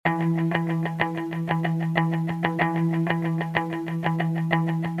Welcome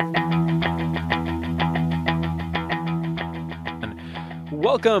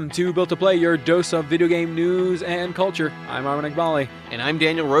to Built to Play, your dose of video game news and culture. I'm Armin Iqbali. And I'm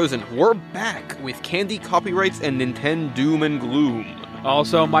Daniel Rosen. We're back with Candy copyrights and Nintendo doom and gloom.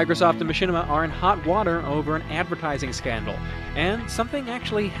 Also, Microsoft and Machinima are in hot water over an advertising scandal. And something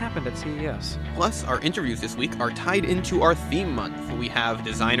actually happened at CES. Plus, our interviews this week are tied into our theme month. We have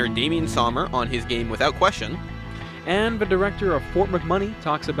designer Damien Sommer on his game Without Question. And the director of Fort McMoney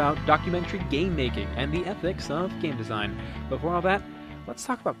talks about documentary game making and the ethics of game design. Before all that, let's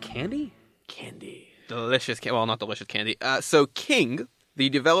talk about candy? Candy. Delicious well, not delicious candy. So King, the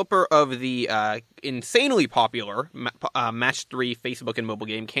developer of the insanely popular Match 3 Facebook and mobile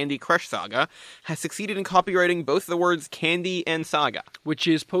game Candy Crush Saga, has succeeded in copyrighting both the words candy and saga. Which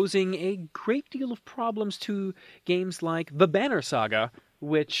is posing a great deal of problems to games like The Banner Saga,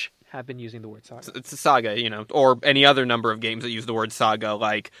 which have been using the word saga. It's a saga, or any other number of games that use the word saga,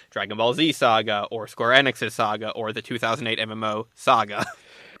 like Dragon Ball Z Saga, or Square Enix's Saga, or the 2008 MMO Saga.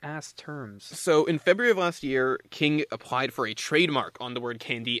 Ass terms. So, in February of last year, King applied for a trademark on the word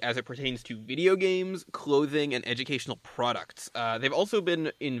candy as it pertains to video games, clothing, and educational products. They've also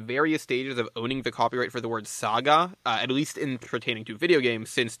been in various stages of owning the copyright for the word saga, at least in pertaining to video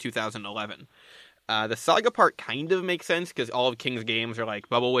games, since 2011. The saga part kind of makes sense, because all of King's games are like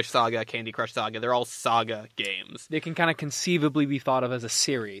Bubble Wish Saga, Candy Crush Saga. They're all saga games. They can kind of conceivably be thought of as a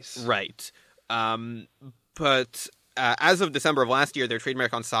series. Right. But as of December of last year, their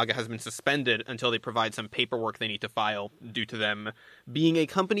trademark on Saga has been suspended until they provide some paperwork they need to file due to them being a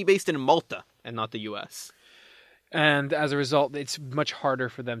company based in Malta and not the U.S. And as a result, it's much harder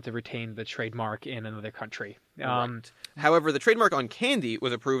for them to retain the trademark in another country. Right. However, the trademark on candy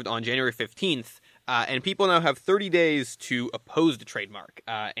was approved on January 15th, and people now have 30 days to oppose the trademark,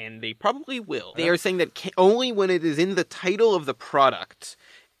 and they probably will. They are saying that only when it is in the title of the product,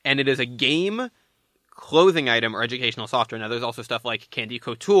 and it is a game, clothing item, or educational software. Now, there's also stuff like Candy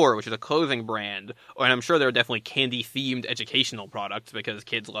Couture, which is a clothing brand, and I'm sure there are definitely candy-themed educational products, because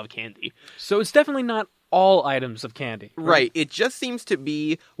kids love candy. So it's definitely not all items of candy. Right. It just seems to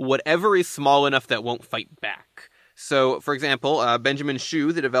be whatever is small enough that won't fight back. So, for example, Benjamin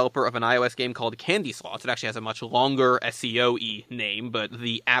Shu, the developer of an iOS game called Candy Slots, it actually has a much longer SEO-y name, but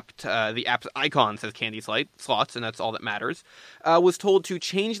the app's icon says Candy Slots, and that's all that matters, was told to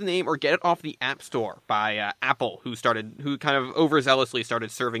change the name or get it off the App Store by Apple, who kind of overzealously started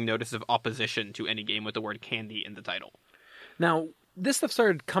serving notices of opposition to any game with the word candy in the title. Now, this stuff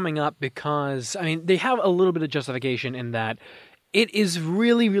started coming up because, they have a little bit of justification in that it is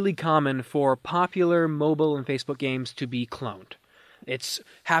really, really common for popular mobile and Facebook games to be cloned. It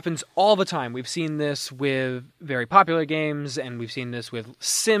happens all the time. We've seen this with very popular games, and we've seen this with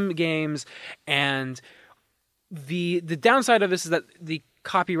sim games, and the downside of this is that the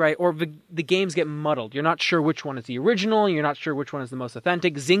copyright or the games get muddled. You're not sure which one is the original, you're not sure which one is the most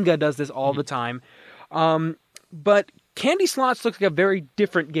authentic. Zynga does this all the time. But Candy Slots looks like a very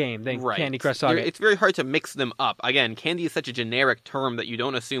different game than Candy Crush Saga. It's very hard to mix them up. Again, candy is such a generic term that you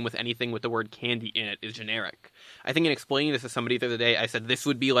don't assume with anything with the word candy in it is generic. I think in explaining this to somebody the other day, I said this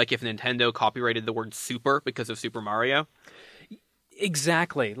would be like if Nintendo copyrighted the word super because of Super Mario.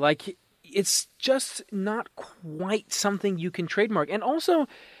 Exactly. Like, it's just not quite something you can trademark. And also,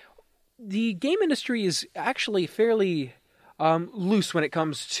 the game industry is actually fairly loose when it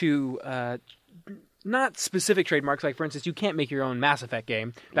comes to not specific trademarks. Like, for instance, you can't make your own Mass Effect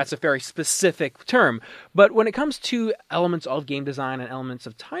game. That's a very specific term. But when it comes to elements of game design and elements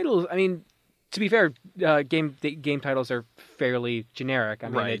of titles, to be fair, game titles are fairly generic.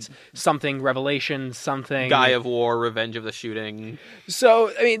 It's something Revelation, something Guy of War, Revenge of the Shooting. So,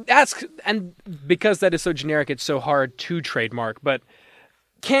 and because that is so generic, it's so hard to trademark. But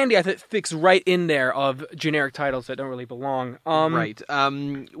Candy, I think, fits right in there of generic titles that don't really belong. Right.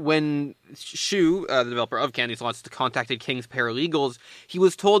 When Shu, the developer of Candy Slots, contacted King's paralegals, he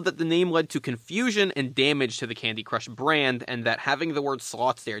was told that the name led to confusion and damage to the Candy Crush brand, and that having the word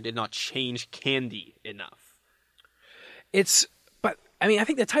slots there did not change candy enough. I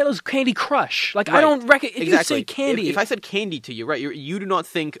think the title is Candy Crush. Like, right. I don't reckon if exactly. You say candy. If I said candy to you, right, you do not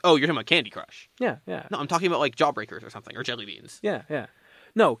think, oh, you're talking about Candy Crush. Yeah. No, I'm talking about like Jawbreakers or something, or Jelly Beans. Yeah.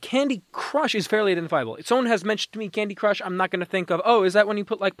 No, Candy Crush is fairly identifiable. If someone has mentioned to me Candy Crush, I'm not going to think of, oh, is that when you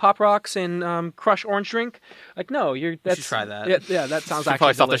put like Pop Rocks in Crush Orange Drink? Like, no, you should try that. Yeah, that sounds actually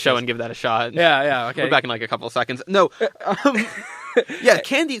probably stop delicious. the show and give that a shot. Yeah, okay. We're back in like a couple of seconds. No. Yeah,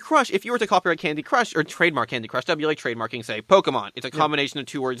 Candy Crush, if you were to copyright Candy Crush or trademark Candy Crush, that'd be like trademarking, say, Pokemon. It's a combination of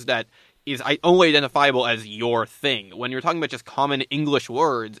two words that is only identifiable as your thing. When you're talking about just common English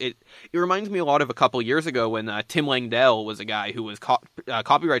words, it reminds me a lot of a couple years ago when Tim Langdell was a guy who was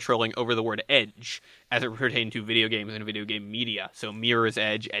copyright trolling over the word edge as it pertained to video games and video game media. So Mirror's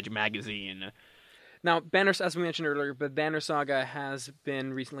Edge, Edge Magazine. Now, Banner, as we mentioned earlier, but Banner Saga has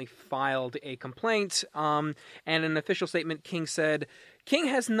been recently filed a complaint, and in an official statement, King said, King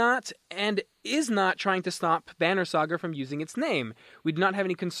has not and is not trying to stop Banner Saga from using its name. We do not have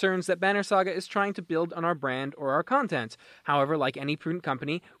any concerns that Banner Saga is trying to build on our brand or our content. However, like any prudent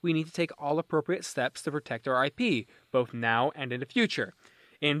company, we need to take all appropriate steps to protect our IP, both now and in the future.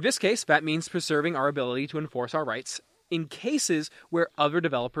 In this case, that means preserving our ability to enforce our rights in cases where other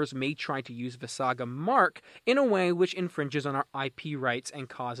developers may try to use the Saga mark in a way which infringes on our IP rights and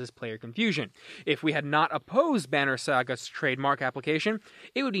causes player confusion. If we had not opposed Banner Saga's trademark application,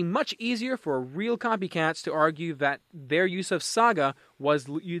 it would be much easier for real copycats to argue that their use of Saga was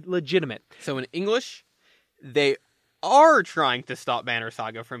legitimate. So in English, they are trying to stop Banner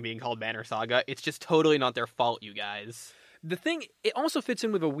Saga from being called Banner Saga. It's just totally not their fault, you guys. The thing, it also fits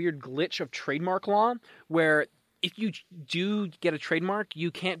in with a weird glitch of trademark law, where if you do get a trademark, you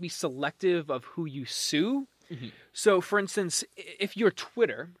can't be selective of who you sue. Mm-hmm. So, for instance, if you're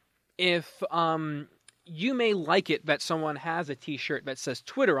Twitter, if you may like it that someone has a T-shirt that says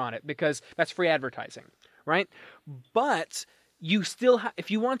Twitter on it because that's free advertising, right? But you still,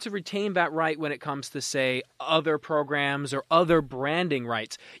 if you want to retain that right when it comes to, say, other programs or other branding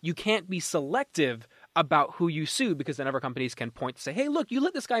rights, you can't be selective about who you sue, because then other companies can point to say, hey, look, you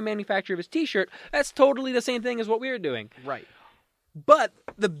let this guy manufacture his T-shirt. That's totally the same thing as what we're doing. Right. But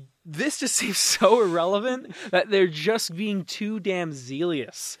this just seems so irrelevant that they're just being too damn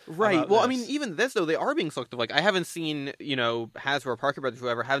zealous. Right. Well, I mean, even this, though, they are being selective. Like, I haven't seen, Hasbro, Parker Brothers,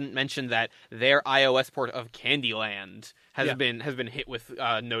 whoever, haven't mentioned that their iOS port of Candyland has been hit with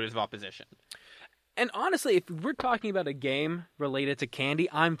notice of opposition. And honestly, if we're talking about a game related to candy,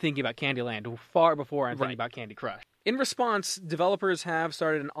 I'm thinking about Candyland far before I'm thinking about Candy Crush. In response, developers have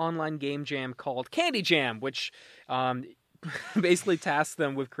started an online game jam called Candy Jam, which basically tasks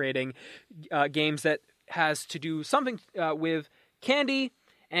them with creating games that has to do something with candy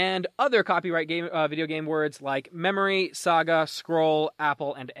and other copyright video game words like memory, saga, scroll,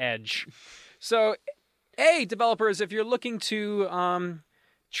 apple, and edge. So, hey, developers, if you're looking to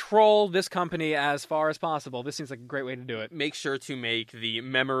troll this company as far as possible, this seems like a great way to do it. Make sure to make the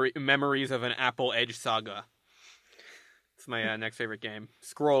Memories of an Apple Edge Saga. It's my next favorite game.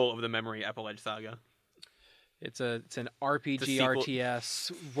 Scroll of the Memory Apple Edge Saga. It's an RPG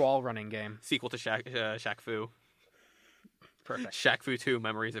RTS wall running game. Sequel to Shaq Fu. Perfect. Shaq Fu 2,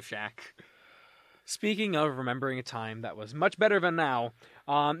 Memories of Shaq. Speaking of remembering a time that was much better than now,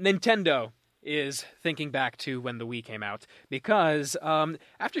 Nintendo is thinking back to when the Wii came out, because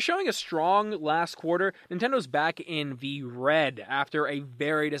after showing a strong last quarter, Nintendo's back in the red after a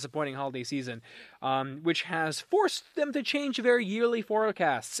very disappointing holiday season, which has forced them to change their yearly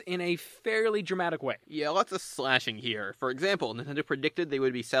forecasts in a fairly dramatic way. Yeah, lots of slashing here. For example, Nintendo predicted they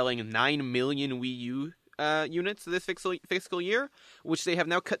would be selling 9 million Wii U units this fiscal year, which they have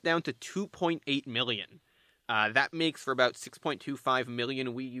now cut down to 2.8 million. That makes for about 6.25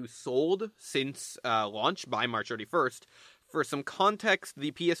 million Wii U sold since launch by March 31st. For some context,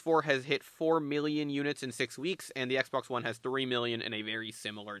 the PS4 has hit 4 million units in 6 weeks, and the Xbox One has 3 million in a very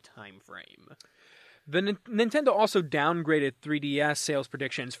similar time frame. The Nintendo also downgraded 3DS sales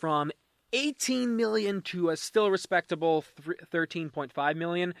predictions from 18 million to a still respectable 13.5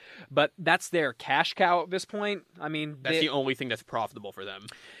 million, but that's their cash cow at this point. I mean, that's the only thing that's profitable for them.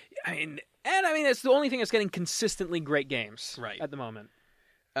 I mean, it's the only thing that's getting consistently great games at the moment.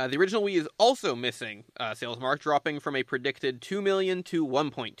 The original Wii is also missing sales mark, dropping from a predicted 2 million to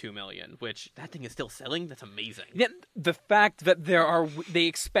 1.2 million, which that thing is still selling. That's amazing. Yeah, the fact that they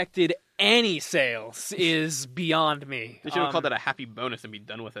expected any sales is beyond me. They should have called that a happy bonus and be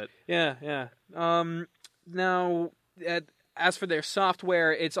done with it. Yeah. Now, as for their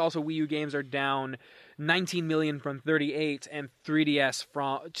software, it's also Wii U games are down 19 million from 38, and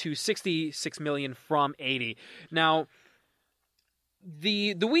 3DS to 66 million from 80. Now,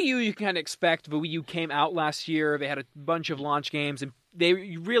 the Wii U you can expect. The Wii U came out last year. They had a bunch of launch games, and they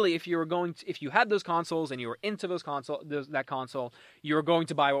really, if you had those consoles and you were into that console, you were going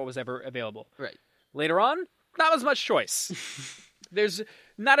to buy what was ever available. Right. Later on, not as much choice. There's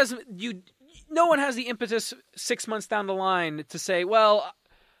not as no one has the impetus 6 months down the line to say, well,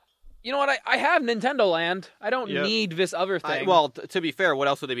 you know what? I have Nintendo Land. I don't need this other thing. To be fair, what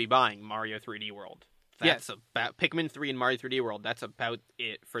else would they be buying? Mario 3D World. That's about Pikmin 3 and Mario 3D World. That's about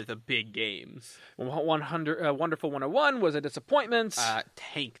it for the big games. 100, Wonderful 101 was a disappointment.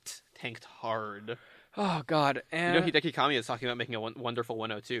 Tanked hard. Oh, God. And... Hideki Kamiya is talking about making a Wonderful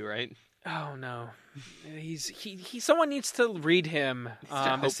 102, right? Oh, no. Someone needs to read him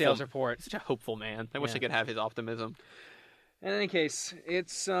the sales report. He's such a hopeful man. I wish I could have his optimism. In any case,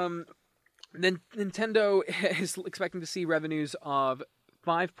 it's... Nintendo is expecting to see revenues of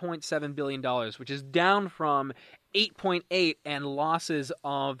 $5.7 billion, which is down from $8.8 and losses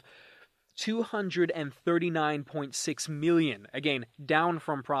of $239.6 million. Again, down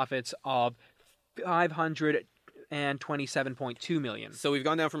from profits of $527.2 million. So we've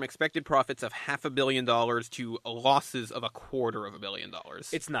gone down from expected profits of $500 million to losses of $250 million.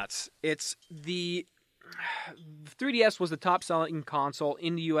 It's nuts. It's the 3DS was the top-selling console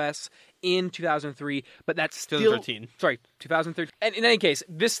in the U.S. in 2003, but that's still... 2013. Sorry, 2013. And in any case,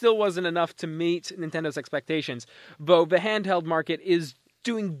 this still wasn't enough to meet Nintendo's expectations, though the handheld market is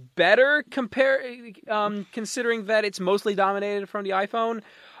doing better considering that it's mostly dominated from the iPhone.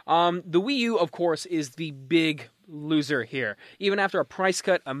 The Wii U, of course, is the big loser here. Even after a price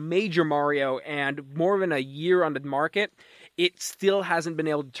cut, a major Mario, and more than a year on the market, it still hasn't been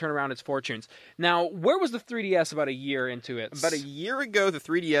able to turn around its fortunes. Now, where was the 3DS about a year into it? About a year ago, the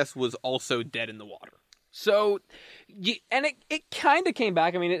 3DS was also dead in the water. So, and it kind of came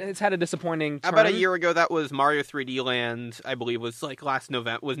back. I mean, it's had a disappointing turn. About a year ago, that was Mario 3D Land, I believe, was like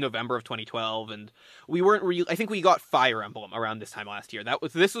November of 2012, and we weren't really... I think we got Fire Emblem around this time last year.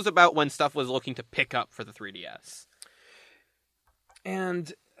 This was about when stuff was looking to pick up for the 3DS.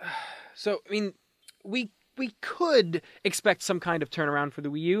 And so, I mean, we could expect some kind of turnaround for the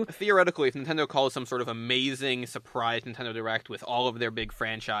Wii U. Theoretically, if Nintendo calls some sort of amazing surprise Nintendo Direct with all of their big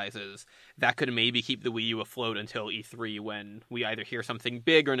franchises, that could maybe keep the Wii U afloat until E3, when we either hear something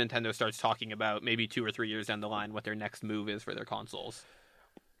big or Nintendo starts talking about maybe 2 or 3 years down the line what their next move is for their consoles.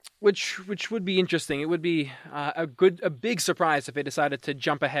 Which would be interesting. It would be a big surprise if they decided to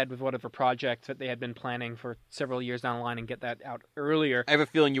jump ahead with whatever project that they had been planning for several years down the line and get that out earlier. I have a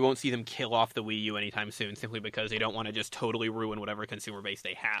feeling you won't see them kill off the Wii U anytime soon, simply because they don't want to just totally ruin whatever consumer base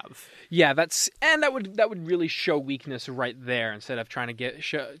they have. Yeah, that would really show weakness right there instead of trying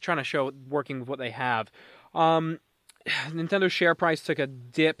to show working with what they have. Nintendo's share price took a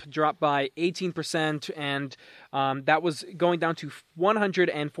dip, dropped by 18%, and that was going down to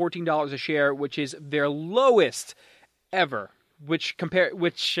 $114 a share, which is their lowest ever.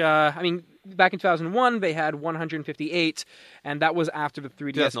 I mean, back in 2001 they had 158, and that was after the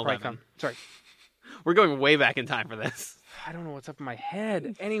 3DS price come. Sorry, we're going way back in time for this. I don't know what's up in my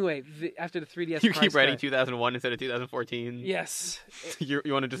head. Anyway, after the 3DS, you keep writing 2001 instead of 2014. Yes, you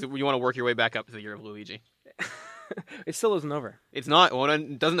want to work your way back up to the year of Luigi. It still isn't over. It's not. Well,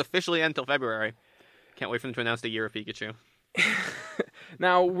 it doesn't officially end until February. Can't wait for them to announce the year of Pikachu.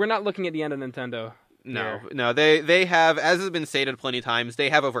 Now, we're not looking at the end of Nintendo. No. They have, as has been stated plenty of times, they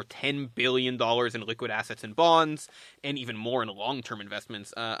have over $10 billion in liquid assets and bonds, and even more in long-term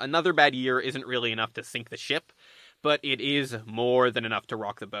investments. Another bad year isn't really enough to sink the ship, but it is more than enough to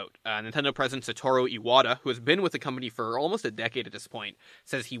rock the boat. Nintendo president Satoru Iwata, who has been with the company for almost a decade at this point,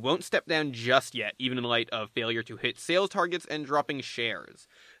 says he won't step down just yet, even in light of failure to hit sales targets and dropping shares.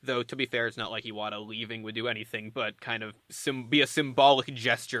 Though, to be fair, it's not like Iwata leaving would do anything but kind of be a symbolic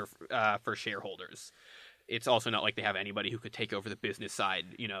gesture for shareholders. It's also not like they have anybody who could take over the business side,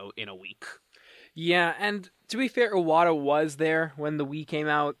 in a week. Yeah, and to be fair, Iwata was there when the Wii came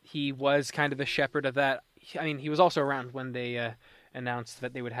out. He was kind of the shepherd of that. I mean, he was also around when they announced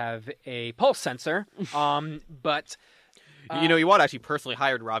that they would have a pulse sensor, but... Iwata actually personally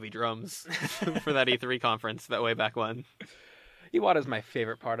hired Robbie Drums for that E3 conference that way back when. Iwata's my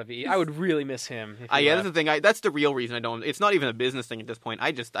favorite part of E. I would really miss him. That's the thing. That's the real reason I don't... It's not even a business thing at this point.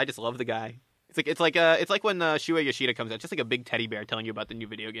 I just love the guy. It's like when Shuei Yoshida comes out, just like a big teddy bear telling you about the new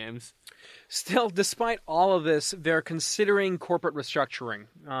video games. Still, despite all of this, they're considering corporate restructuring,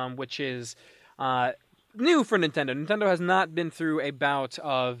 which is... new for Nintendo. Nintendo has not been through a bout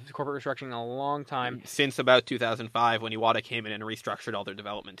of corporate restructuring in a long time. Since about 2005, when Iwata came in and restructured all their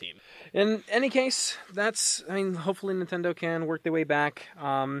development team. In any case, hopefully Nintendo can work their way back.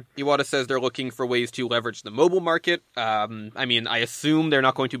 Iwata says they're looking for ways to leverage the mobile market. I assume they're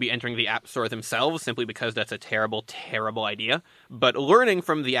not going to be entering the App Store themselves, simply because that's a terrible, terrible idea. But learning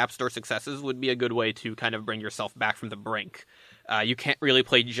from the App Store successes would be a good way to kind of bring yourself back from the brink. You can't really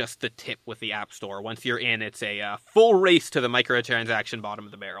play just the tip with the App Store. Once you're in, it's a full race to the microtransaction bottom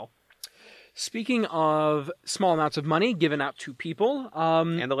of the barrel. Speaking of small amounts of money given out to people...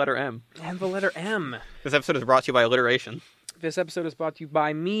 and the letter M. And the letter M. This episode is brought to you by alliteration. This episode is brought to you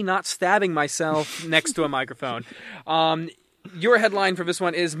by me not stabbing myself next to a microphone. Your headline for this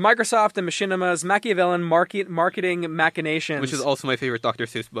one is Microsoft and Machinima's Machiavellian marketing machinations. Which is also my favorite Dr.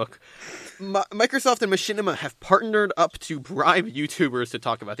 Seuss book. Microsoft and Machinima have partnered up to bribe YouTubers to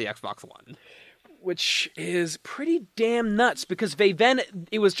talk about the Xbox One. Which is pretty damn nuts, because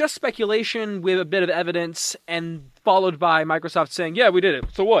it was just speculation with a bit of evidence, and followed by Microsoft saying, yeah, we did it,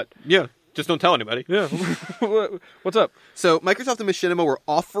 so what? Yeah. Just don't tell anybody. Yeah. What's up? So, Microsoft and Machinima were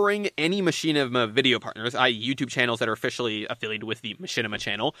offering any Machinima video partners, i.e. YouTube channels that are officially affiliated with the Machinima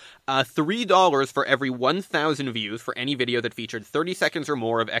channel, $3 for every 1,000 views for any video that featured 30 seconds or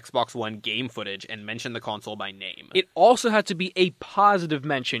more of Xbox One game footage and mentioned the console by name. It also had to be a positive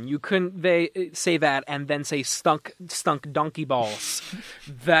mention. You couldn't say that and then say stunk donkey balls.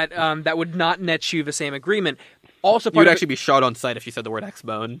 that would not net you the same agreement. Also, you would actually be shot on sight if you said the word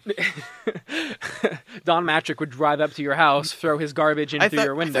X-Bone. Don Matrick would drive up to your house, throw his garbage in through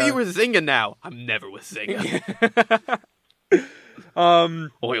your window. I thought you were Zynga now. I'm never with Zynga.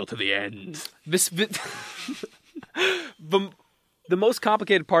 Oil to the end. The most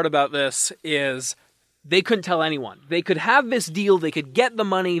complicated part about this is they couldn't tell anyone. They could have this deal, they could get the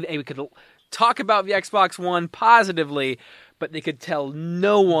money, they could talk about the Xbox One positively, but they could tell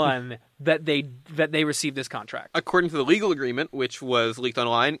no one that they received this contract. According to the legal agreement, which was leaked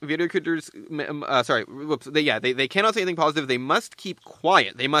online, video creators, they cannot say anything positive. They must keep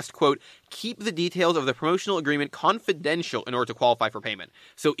quiet. They must, quote, keep the details of the promotional agreement confidential in order to qualify for payment.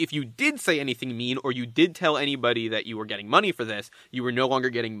 So if you did say anything mean, or you did tell anybody that you were getting money for this, you were no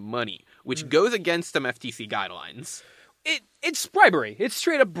longer getting money, which goes against some FTC guidelines. It's bribery. It's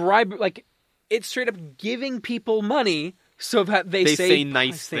straight up bribery. Like, it's straight up giving people money so that they say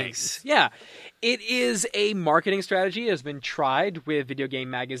nice things. Yeah. It is a marketing strategy. It has been tried with video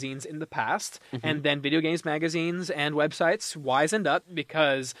game magazines in the past. Mm-hmm. And then video games magazines and websites wisened up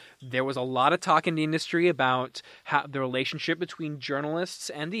because there was a lot of talk in the industry about the relationship between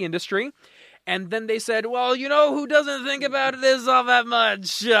journalists and the industry. And then they said, well, you know who doesn't think about this all that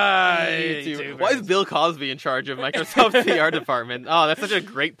much? YouTubers. Why is Bill Cosby in charge of Microsoft's PR department? Oh, that's such a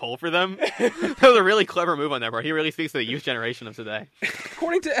great pull for them. That was a really clever move on their part. He really speaks to the youth generation of today.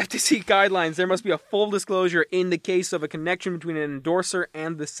 According to FTC guidelines, there must be a full disclosure in the case of a connection between an endorser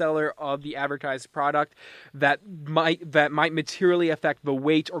and the seller of the advertised product that might materially affect the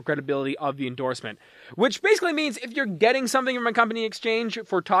weight or credibility of the endorsement. Which basically means if you're getting something from a company exchange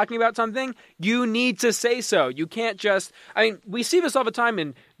for talking about something, you need to say so. You can't just... I mean, we see this all the time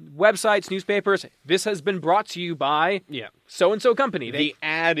in websites, newspapers. This has been brought to you by so-and-so company. The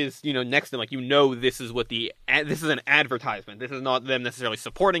ad is, next to them. Like, this is what this is an advertisement. This is not them necessarily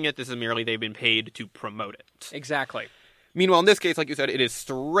supporting it. This is merely they've been paid to promote it. Exactly. Meanwhile, in this case, like you said, it is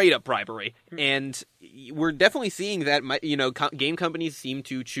straight up bribery. And we're definitely seeing that, game companies seem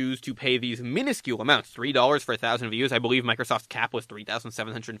to choose to pay these minuscule amounts. $3 for 1,000 views. I believe Microsoft's cap was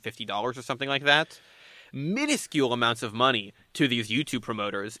 $3,750 or something like that. Minuscule amounts of money to these YouTube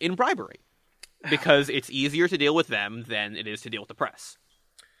promoters in bribery. Because it's easier to deal with them than it is to deal with the press.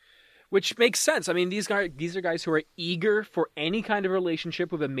 Which makes sense. I mean, these are guys who are eager for any kind of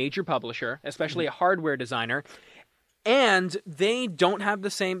relationship with a major publisher, especially a hardware designer. And they don't have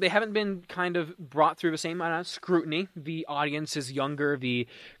they haven't been kind of brought through the same amount of scrutiny. The audience is younger. The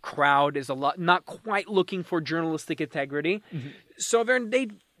crowd is not quite looking for journalistic integrity. Mm-hmm. So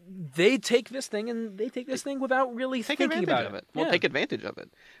they take this thing without really thinking about it. Well, take advantage of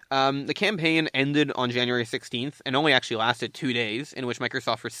it. The campaign ended on January 16th and only actually lasted 2 days, in which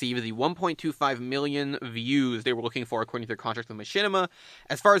Microsoft received the 1.25 million views they were looking for according to their contract with Machinima.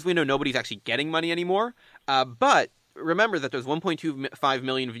 As far as we know, nobody's actually getting money anymore. But remember that those 1.25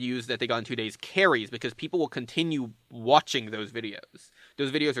 million views that they got in 2 days carries because people will continue watching those videos.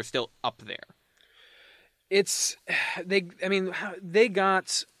 Those videos are still up there. They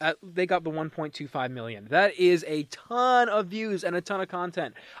got the 1.25 million. That is a ton of views and a ton of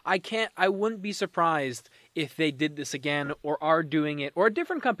content. I wouldn't be surprised if they did this again or are doing it, or a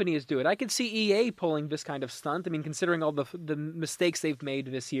different company is doing it. I could see EA pulling this kind of stunt. I mean, considering all the mistakes they've made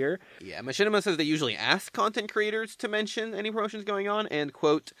this year. Yeah, Machinima says they usually ask content creators to mention any promotions going on, and,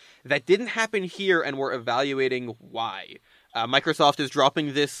 quote, that didn't happen here and we're evaluating why. Microsoft is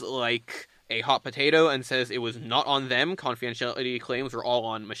dropping this like a hot potato and says it was not on them. Confidentiality claims were all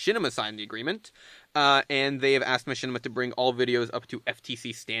on Machinima signed the agreement. And they have asked Machinima to bring all videos up to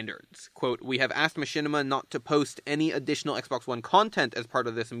FTC standards. Quote, we have asked Machinima not to post any additional Xbox One content as part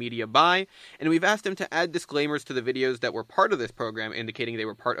of this media buy, and we've asked them to add disclaimers to the videos that were part of this program indicating they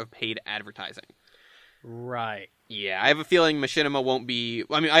were part of paid advertising. Right. Yeah, I have a feeling Machinima won't be...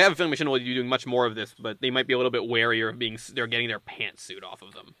 I mean, I have a feeling Machinima will be doing much more of this, but they might be a little bit warier of they're getting their pantsuit off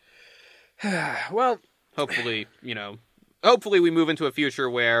of them. Well... Hopefully, hopefully we move into a future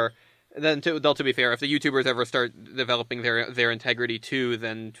where... Then, to be fair, if the YouTubers ever start developing their integrity too,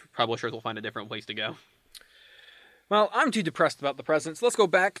 then publishers will find a different place to go. Well, I'm too depressed about the present, so let's go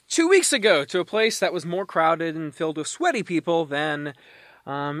back 2 weeks ago to a place that was more crowded and filled with sweaty people than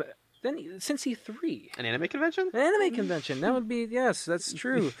since E3. An anime convention? An anime convention. That would be, yes, that's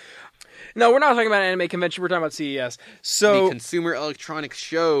true. No, we're not talking about an anime convention. We're talking about CES. So, the Consumer Electronics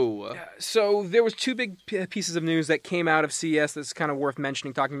Show. So there was two big pieces of news that came out of CES that's kind of worth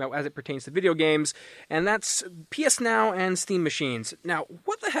mentioning, talking about as it pertains to video games, and that's PS Now and Steam machines. Now,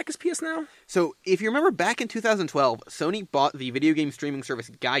 what the heck is PS Now? So, if you remember back in 2012, Sony bought the video game streaming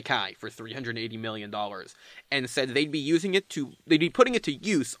service Gaikai for $380 million and said they'd be putting it to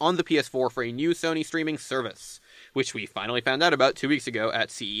use on the PS4 for a new Sony streaming service, which we finally found out about 2 weeks ago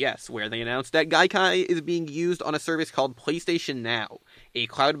at CES, where they announced that Gaikai is being used on a service called PlayStation Now, a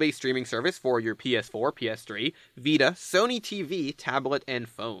cloud-based streaming service for your PS4, PS3, Vita, Sony TV, tablet, and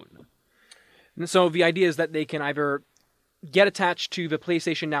phone. And so the idea is that they can either get attached to the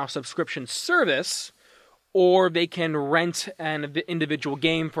PlayStation Now subscription service, or they can rent an individual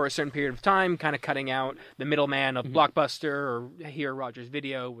game for a certain period of time, kind of cutting out the middleman of Blockbuster or Here Rogers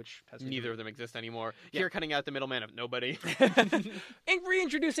Video, which has neither of them exist anymore. Yeah. Here, cutting out the middleman of nobody. And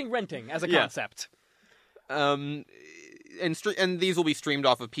reintroducing renting as a concept. And these will be streamed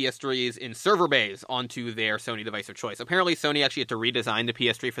off of PS3s in server bays onto their Sony device of choice. Apparently, Sony actually had to redesign the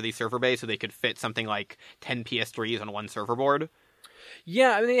PS3 for these server bays so they could fit something like 10 PS3s on one server board.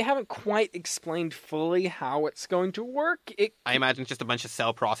 Yeah, I mean, they haven't quite explained fully how it's going to work. I imagine it's just a bunch of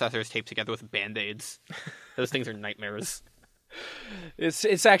cell processors taped together with Band-Aids. Those things are nightmares.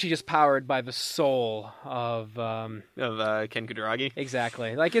 It's actually just powered by the soul of Ken Kutaragi.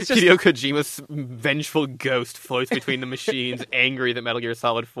 Exactly. Like, it's just Hideo Kojima's vengeful ghost floats between the machines, angry that Metal Gear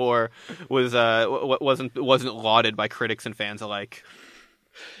Solid 4 wasn't lauded by critics and fans alike.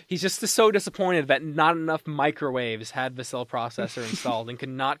 He's just so disappointed that not enough microwaves had the cell processor installed and could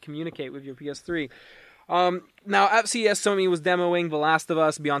not communicate with your PS3. Now, at CES, Sony was demoing The Last of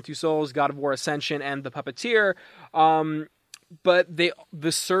Us, Beyond Two Souls, God of War Ascension, and The Puppeteer. But the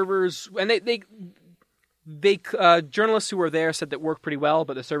servers, and they journalists who were there said that worked pretty well,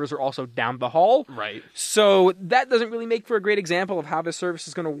 but the servers were also down the hall. Right. So that doesn't really make for a great example of how this service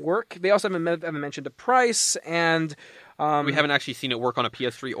is going to work. They also haven't mentioned a price, and we haven't actually seen it work on a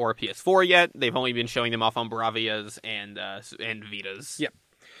PS3 or a PS4 yet. They've only been showing them off on Bravias and Vitas. Yep.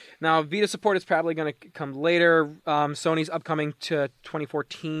 Now, Vita support is probably going to come later. Sony's upcoming to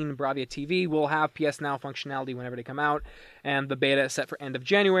 2014 Bravia TV will have PS Now functionality whenever they come out, and the beta is set for end of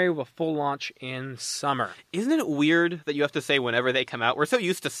January with a full launch in summer. Isn't it weird that you have to say whenever they come out? We're so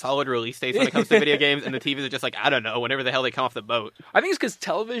used to solid release dates when it comes to video games, and the TVs are just like, I don't know, whenever the hell they come off the boat. I think it's because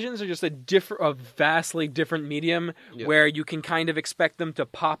televisions are just a vastly different medium where you can kind of expect them to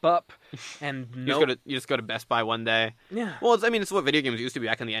pop up and you just go to Best Buy one day. Yeah. Well, it's what video games used to be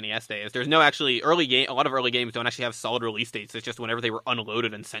back in the NES days. There's no actually a lot of early games don't actually have solid release dates. It's just whenever they were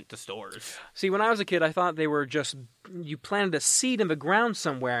unloaded and sent to stores. See, when I was a kid, I thought they were just, you planted a seed in the ground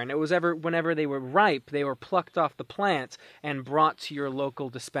somewhere, and it was whenever they were ripe, they were plucked off the plant and brought to your local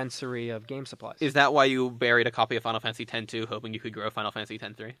dispensary of game supplies. Is that why you buried a copy of Final Fantasy X-2 hoping you could grow Final Fantasy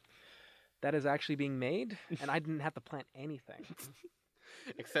X-3? That is actually being made, and I didn't have to plant anything.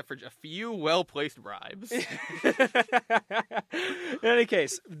 Except for a few well-placed bribes. In any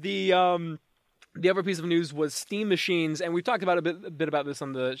case, the other piece of news was Steam machines, and we've talked about a bit about this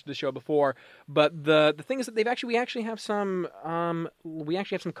on the show before. But the thing is that we actually have some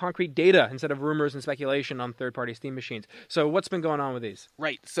concrete data instead of rumors and speculation on third-party Steam machines. So what's been going on with these?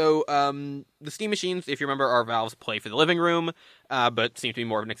 Right. So the Steam machines, if you remember, are Valve's Play for the living room, but seem to be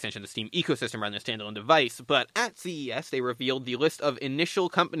more of an extension of the Steam ecosystem rather than a standalone device. But at CES, they revealed the list of initial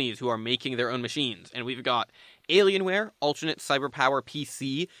companies who are making their own machines, and we've got Alienware, Alternate Cyberpower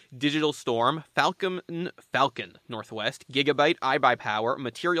PC, Digital Storm, Falcon Northwest, Gigabyte, iBuyPower,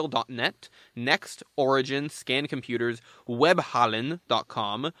 Material.net, Next, Origin, Scan Computers,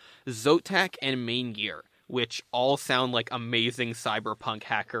 Webhallen.com, Zotac, and Maingear, which all sound like amazing cyberpunk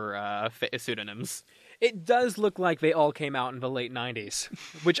hacker pseudonyms. It does look like they all came out in the late 90s,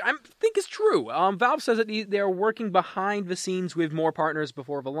 which I think is true. Valve says that they're working behind the scenes with more partners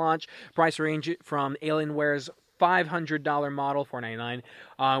before the launch. Price range from Alienware's $500 model,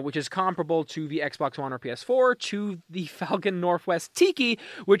 $499, which is comparable to the Xbox One or PS4, to the Falcon Northwest Tiki,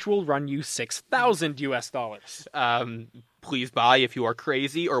 which will run you $6,000 US. please buy if you are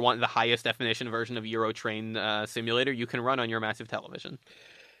crazy or want the highest definition version of Euro Train Simulator you can run on your massive television.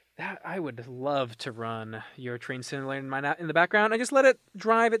 I would love to run Euro Train Simulator in the background. I just let it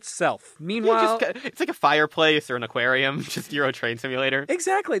drive itself. Meanwhile, it's like a fireplace or an aquarium, just Euro Train Simulator.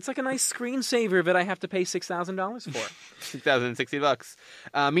 Exactly. It's like a nice screensaver that I have to pay $6,000 for.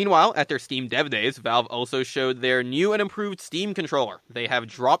 $6,060. Meanwhile, at their Steam Dev Days, Valve also showed their new and improved Steam controller. They have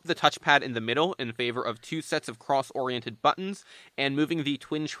dropped the touchpad in the middle in favor of 2 sets of cross-oriented buttons and moving the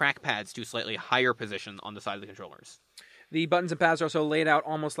twin trackpads to a slightly higher position on the side of the controllers. The buttons and pads are also laid out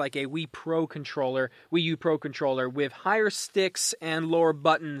almost like a Wii U Pro controller with higher sticks and lower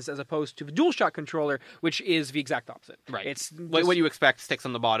buttons as opposed to the DualShock controller, which is the exact opposite. Right. It's just... what you expect, sticks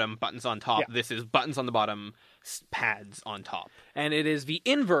on the bottom, buttons on top. Yeah. This is buttons on the bottom, pads on top. And it is the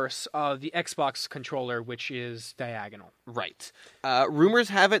inverse of the Xbox controller, which is diagonal. Right. Rumors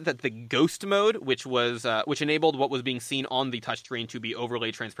have it that the Ghost mode, which enabled what was being seen on the touchscreen to be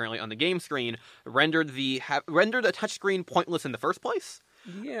overlaid transparently on the game screen, rendered a touchscreen pointless in the first place.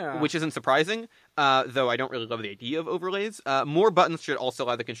 Yeah. Which isn't surprising, though I don't really love the idea of overlays. More buttons should also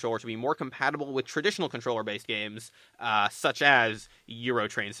allow the controller to be more compatible with traditional controller-based games, such as Euro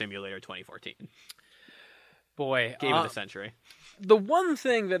Train Simulator 2014. Boy, Game of the century. The one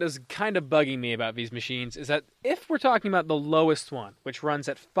thing that is kind of bugging me about these machines is that if we're talking about the lowest one, which runs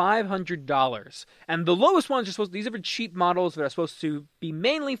at $500, and the lowest ones are these are cheap models that are supposed to be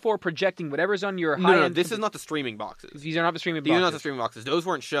mainly for projecting whatever's on your high-end... No, this is not the streaming boxes. These are not the streaming boxes. boxes. These are not the streaming boxes. Those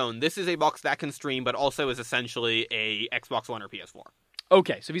weren't shown. This is a box that can stream, but also is essentially a Xbox One or PS4.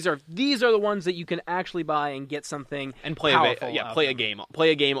 Okay, so these are the ones that you can actually buy and get something and play a game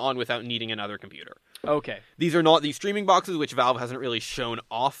on without needing another computer. Okay. These are not the streaming boxes, which Valve hasn't really shown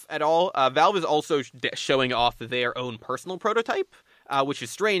off at all. Valve is also showing off their own personal prototype, which is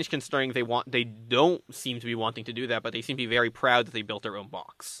strange considering they don't seem to be wanting to do that, but they seem to be very proud that they built their own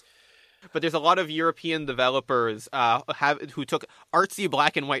box. But there's a lot of European developers who took artsy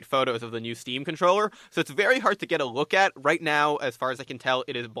black and white photos of the new Steam controller, so it's very hard to get a look at. Right now, as far as I can tell,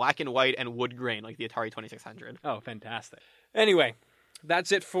 it is black and white and wood grain, like the Atari 2600. Oh, fantastic. Anyway,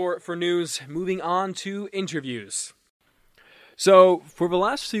 that's it for news. Moving on to interviews. So, for the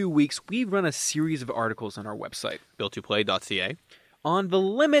last few weeks, we've run a series of articles on our website, built2play.ca, on the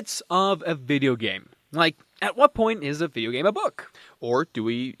limits of a video game. Like, at what point is a video game a book? Or do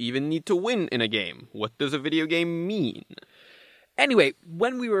we even need to win in a game? What does a video game mean? Anyway,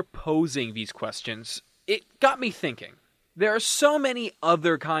 when we were posing these questions, it got me thinking. There are so many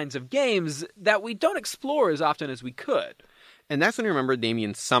other kinds of games that we don't explore as often as we could. And that's when you remember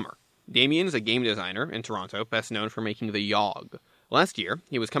Damien Summer. Damien is a game designer in Toronto, best known for making The Yog. Last year,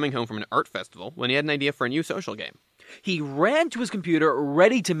 he was coming home from an art festival when he had an idea for a new social game. He ran to his computer,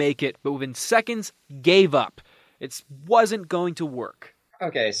 ready to make it, but within seconds, gave up. It wasn't going to work.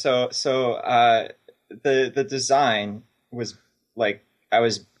 Okay, so the design was like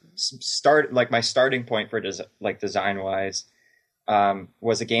my starting point for design wise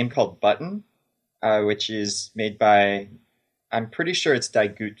was a game called Button, which is made by, I'm pretty sure it's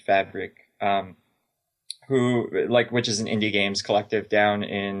Dagut Fabric, which is an indie games collective down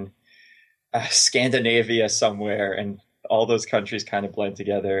in Scandinavia somewhere, and all those countries kind of blend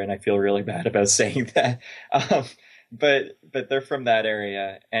together, and I feel really bad about saying that. But they're from that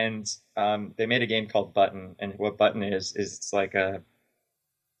area, and they made a game called Button, and what Button is it's like a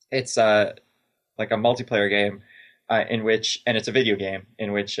multiplayer game in which, and it's a video game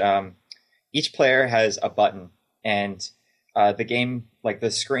in which each player has a button, and the game, like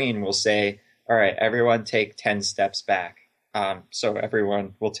the screen will say, all right, everyone take 10 steps back. So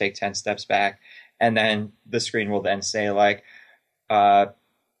everyone will take 10 steps back, and then the screen will then say like,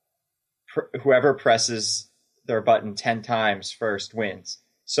 whoever presses their button 10 times first wins.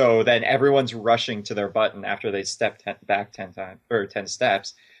 So then everyone's rushing to their button after they step back 10 times or 10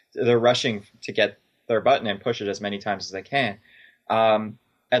 steps. They're rushing to get their button and push it as many times as they can. And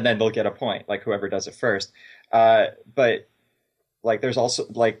then they'll get a point, like whoever does it first. But like there's also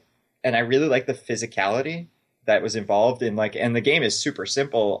like, and I really like the physicality that was involved in and the game is super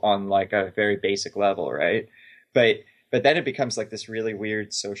simple on like a very basic level, right? But then it becomes like this really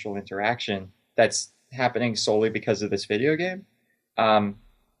weird social interaction that's happening solely because of this video game.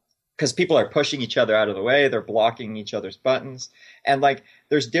 Because people are pushing each other out of the way, they're blocking each other's buttons, and like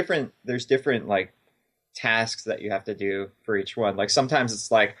there's different like tasks that you have to do for each one. Like sometimes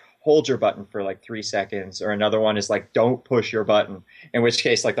it's like hold your button for like 3 seconds, or another one is like don't push your button, in which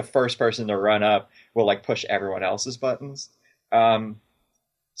case like the first person to run up will like push everyone else's buttons.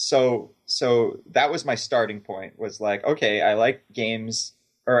 So that was my starting point, was like, okay, I like games,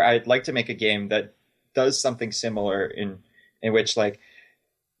 or I'd like to make a game that does something similar in which like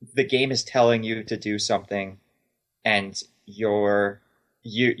the game is telling you to do something, and you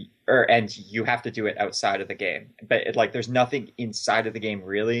have to do it outside of the game. But like there's nothing inside of the game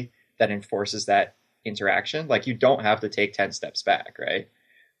really that enforces that interaction. Like you don't have to take 10 steps back, right?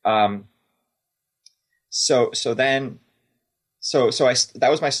 So that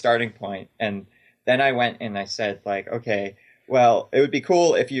was my starting point, and then I went and I said like, okay, well, it would be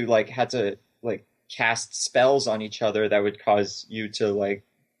cool if you like had to like cast spells on each other that would cause you to like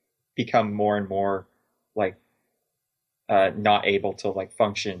become more and more like not able to like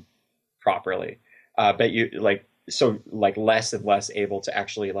function properly, but you like so like less and less able to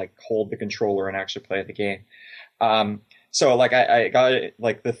actually like hold the controller and actually play the game. So like I got it,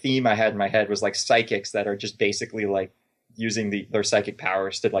 like the theme I had in my head was like psychics that are just basically like using their psychic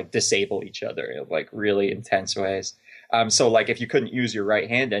powers to like disable each other in like really intense ways. So like if you couldn't use your right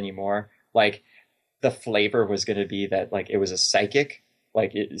hand anymore, like the flavor was going to be that like it was a psychic,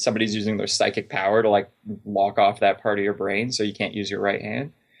 like somebody's using their psychic power to like lock off that part of your brain so you can't use your right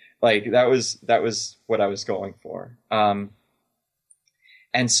hand. Like that was what I was going for. And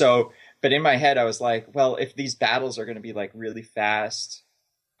so, but in my head I was like, well, if these battles are going to be like really fast,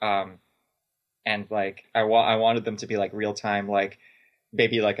 and like I wanted them to be like real time, like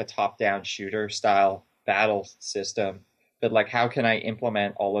maybe like a top down shooter style battle system, but like how can I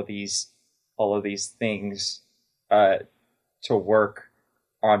implement all of these things to work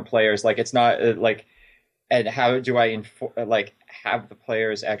on players? Like it's not like, and how do I like have the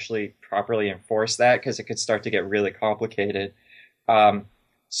players actually properly enforce that? Because it could start to get really complicated.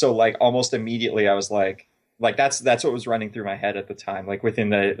 So like almost immediately I was like that's what was running through my head at the time, like within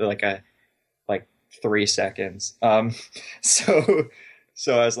the 3 seconds. So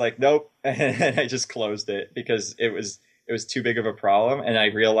I was like, nope, and I just closed it because it was too big of a problem, and I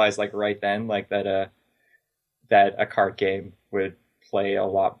realized like right then like that a card game would play a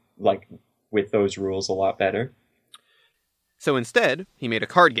lot like with those rules a lot better. So instead, he made a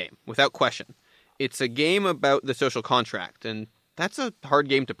card game, without question. It's a game about the social contract, and that's a hard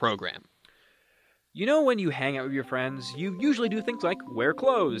game to program. You know, when you hang out with your friends, you usually do things like wear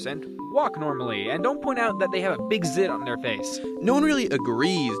clothes and walk normally, and don't point out that they have a big zit on their face. No one really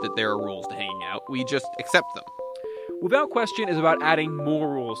agrees that there are rules to hanging out. We just accept them. Without Question is about adding more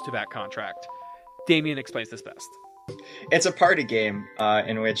rules to that contract. Damien explains this best. It's a party game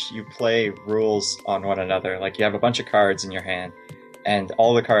in which you play rules on one another. Like you have a bunch of cards in your hand, and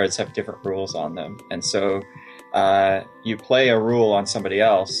all the cards have different rules on them. And so you play a rule on somebody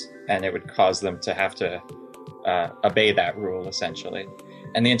else, and it would cause them to have to obey that rule, essentially.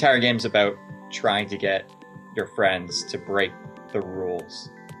 And the entire game's about trying to get your friends to break the rules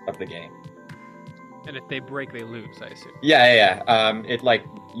of the game. And if they break, they lose, I assume. Yeah. It like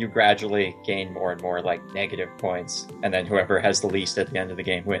you gradually gain more and more like negative points, and then whoever has the least at the end of the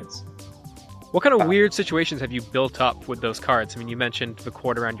game wins. What kind of weird situations have you built up with those cards? I mean, you mentioned the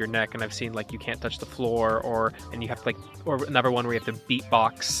cord around your neck, and I've seen like you can't touch the floor, and you have to like, or another one where you have to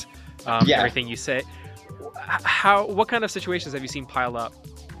beatbox everything you say. What kind of situations have you seen pile up?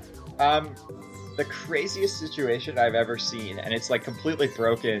 The craziest situation I've ever seen, and it's like completely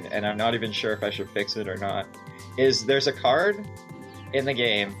broken, and I'm not even sure if I should fix it or not, is there's a card in the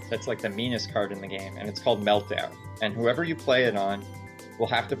game that's like the meanest card in the game, and it's called Meltdown. And whoever you play it on will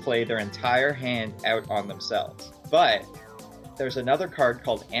have to play their entire hand out on themselves. But there's another card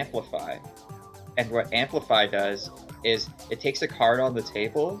called Amplify, and what Amplify does is it takes a card on the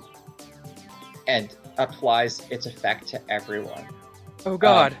table and applies its effect to everyone. Oh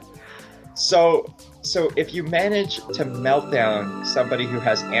God. So if you manage to melt down somebody who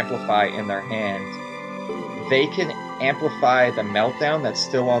has Amplify in their hand, they can amplify the meltdown that's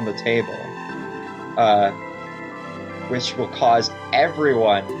still on the table, which will cause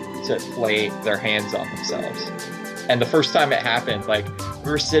everyone to play their hands on themselves. And the first time it happened, like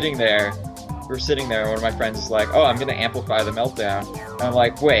we were sitting there, one of my friends is like, oh, I'm going to amplify the meltdown. And I'm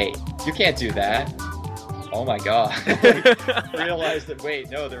like, wait, you can't do that. Oh my God. Realized that, wait,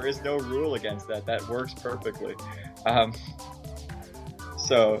 no, there is no rule against that. That works perfectly.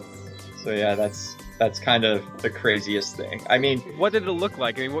 So yeah, that's kind of the craziest thing. I mean, what did it look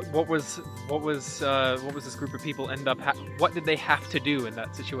like? I mean, what was this group of people end up? What did they have to do in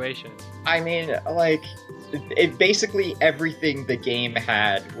that situation? I mean, like, it basically everything the game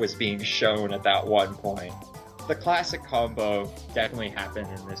had was being shown at that one point. The classic combo definitely happened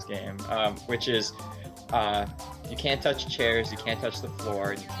in this game, which is you can't touch chairs, you can't touch the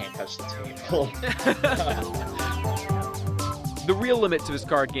floor, and you can't touch the table. The real limit to this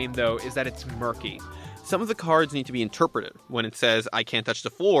card game, though, is that it's murky. Some of the cards need to be interpreted. When it says, I can't touch the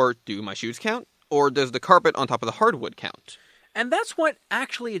floor, do my shoes count? Or does the carpet on top of the hardwood count? And that's what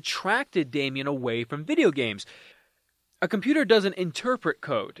actually attracted Damien away from video games. A computer doesn't interpret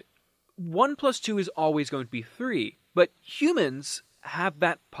code. 1 plus 2 is always going to be 3, but humans have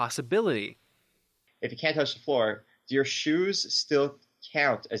that possibility. If you can't touch the floor, do your shoes still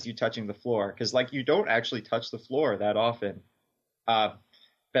count as you touching the floor? Because like you don't actually touch the floor that often. But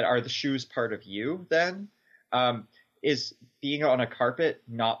are the shoes part of you then? Is being on a carpet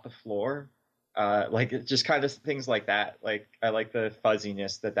not the floor? Like just kind of things like that. Like I like the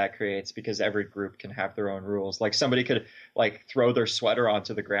fuzziness that creates because every group can have their own rules. Like somebody could like throw their sweater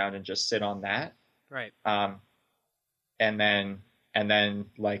onto the ground and just sit on that. Right. And then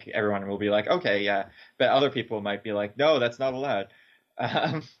like everyone will be like, okay, yeah. But other people might be like, no, that's not allowed.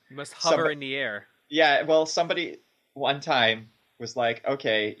 You must hover in the air. Yeah. Well, somebody one time was like,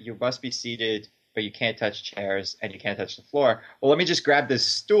 okay, you must be seated, but you can't touch chairs and you can't touch the floor. Well, let me just grab this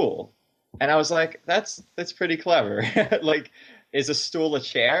stool. And I was like, that's pretty clever. Like, is a stool a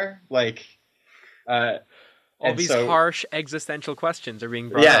chair? Like, all these harsh existential questions are being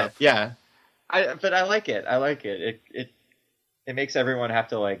brought up. Yeah. But I like it. I like it. It makes everyone have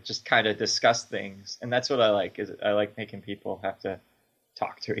to like just kind of discuss things, and that's what I like. Is I like making people have to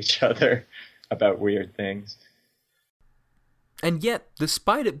talk to each other about weird things. And yet,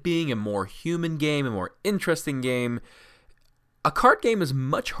 despite it being a more human game, a more interesting game, a card game is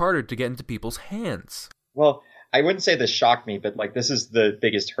much harder to get into people's hands. Well, I wouldn't say this shocked me, but like this is the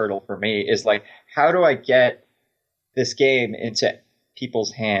biggest hurdle for me is like, how do I get this game into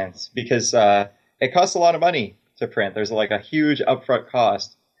people's hands? Because it costs a lot of money to print. There's like a huge upfront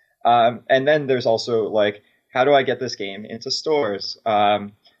cost. And then there's also like, how do I get this game into stores?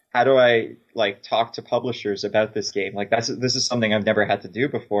 How do I like talk to publishers about this game? Like this is something I've never had to do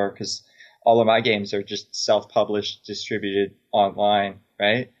before because all of my games are just self-published, distributed online,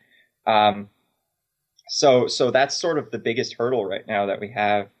 right? So that's sort of the biggest hurdle right now that we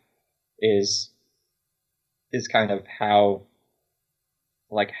have is kind of how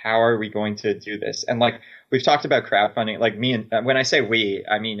are we going to do this? And like we've talked about crowdfunding, like me and when I say we,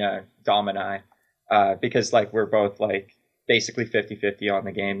 I mean Dom and I, because like we're both like basically 50-50 on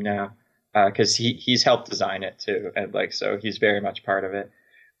the game now, because he's helped design it too, and like so he's very much part of it.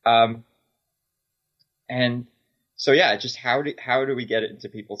 And so, yeah, just how do we get it into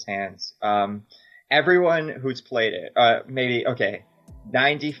people's hands? Everyone who's played it, maybe, okay,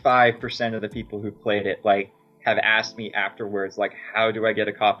 95% of the people who played it, like, have asked me afterwards, like, how do I get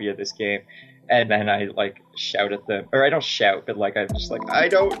a copy of this game? And then I, like, shout at them. Or I don't shout, but, like, I'm just like, I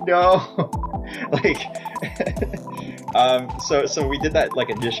don't know. Like, so we did that, like,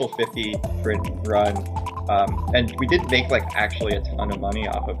 initial 50 print run. And we didn't make, like, actually a ton of money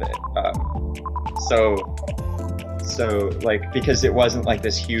off of it. So like because it wasn't like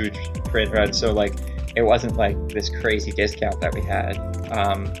this huge print run, so like it wasn't like this crazy discount that we had.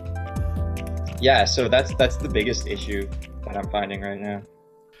 Yeah, so that's the biggest issue that I'm finding right now.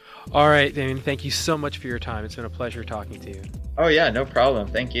 All right, Damien, thank you so much for your time. It's been a pleasure talking to you. Oh yeah, no problem.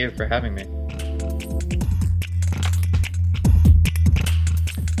 Thank you for having me.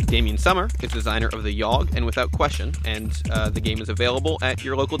 Damien Summer is designer of the Yogg and Without Question, and the game is available at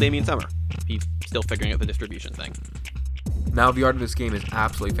your local Damien Summer. He's still figuring out the distribution thing. Now, the art of this game is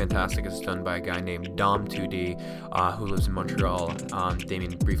absolutely fantastic. It's done by a guy named Dom2D, who lives in Montreal.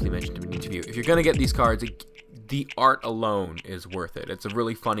 Damien briefly mentioned him in an interview. If you're going to get these cards, the art alone is worth it. It's a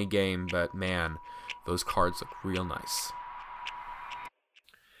really funny game, but man, those cards look real nice.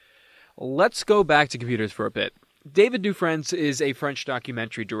 Let's go back to computers for a bit. David Dufresne is a French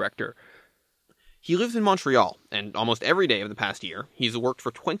documentary director. He lives in Montreal, and almost every day of the past year, he's worked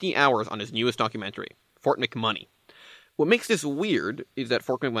for 20 hours on his newest documentary, Fort McMoney. What makes this weird is that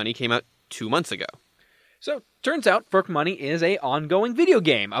Fort McMoney came out 2 months ago. So, turns out Fort McMoney is an ongoing video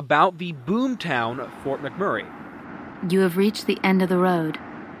game about the boomtown Fort McMurray. You have reached the end of the road,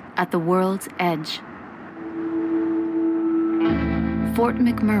 at the world's edge. Fort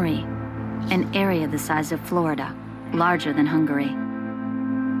McMurray, an area the size of Florida, larger than Hungary.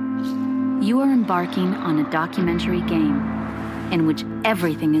 You are embarking on a documentary game in which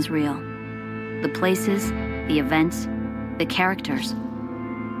everything is real. The places, the events, the characters.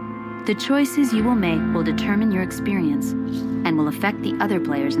 The choices you will make will determine your experience and will affect the other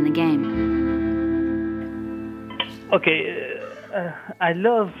players in the game. Okay, I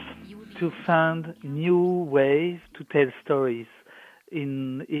love to find new ways to tell stories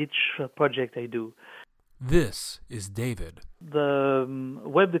in each project I do. This is David. The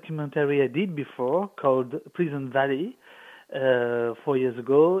web documentary I did before, called Prison Valley, 4 years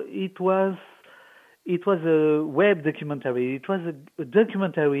ago, it was a web documentary. It was a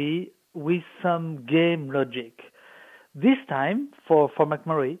documentary with some game logic. this time for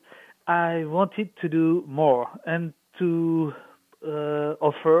McMurray, I wanted to do more and to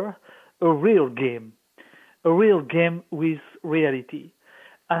offer a real game with reality.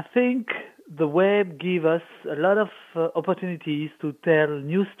 I think the web gives us a lot of opportunities to tell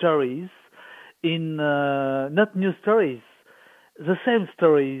new stories in not new stories, the same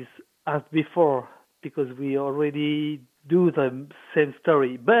stories as before, because we already do the same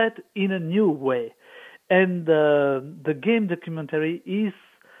story, but in a new way. And the game documentary is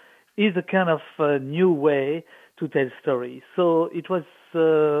a kind of new way to tell stories. So it was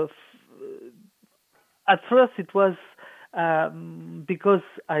at first it was because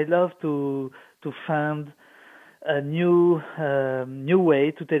I love to find a new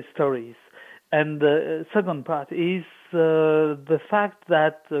way to tell stories. And the second part is the fact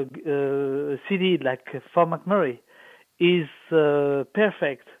that a city like Fort McMurray is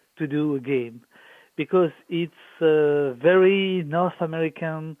perfect to do a game, because it's a very North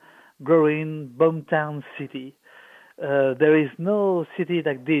American growing boomtown city. There is no city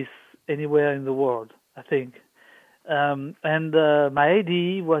like this anywhere in the world, I think. And my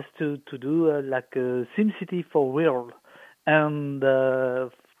idea was to do like a SimCity for real. And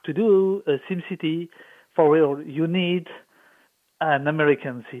to do a SimCity for real, you need an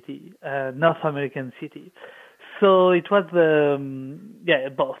American city, a North American city. So it was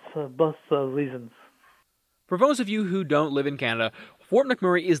both reasons. For those of you who don't live in Canada, Fort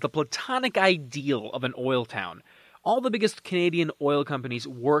McMurray is the platonic ideal of an oil town. All the biggest Canadian oil companies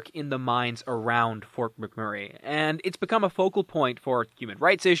work in the mines around Fort McMurray, and it's become a focal point for human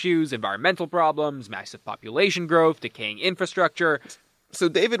rights issues, environmental problems, massive population growth, decaying infrastructure. So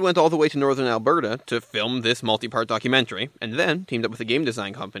David went all the way to northern Alberta to film this multi-part documentary, and then teamed up with a game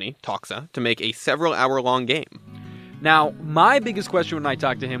design company, Toxa, to make a several-hour-long game. Now, my biggest question when I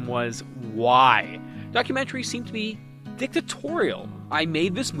talked to him was, why? Documentaries seem to be dictatorial. I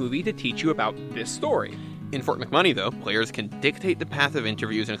made this movie to teach you about this story. In Fort McMoney, though, players can dictate the path of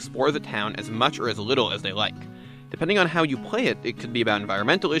interviews and explore the town as much or as little as they like. Depending on how you play it, it could be about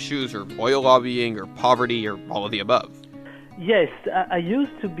environmental issues, or oil lobbying, or poverty, or all of the above. Yes, I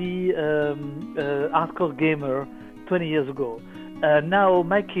used to be hardcore gamer 20 years ago. Now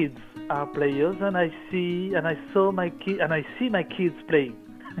my kids are players, and I see my kids playing,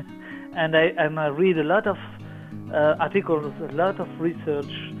 and I read a lot of articles, a lot of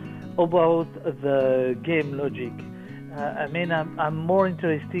research about the game logic. I'm more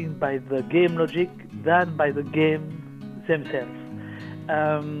interested by the game logic than by the game themselves.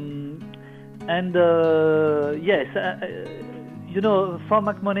 Fort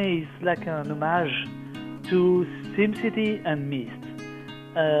McMurray is like an homage to SimCity and Myst.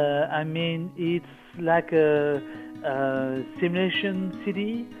 It's like a simulation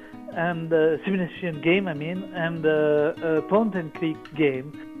city and simulation game. And a point-and-click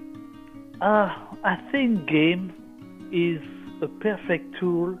game. I think game is a perfect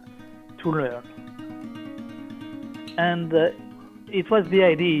tool to learn, and it was the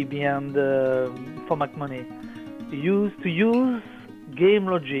idea behind Fort McMurray. To use game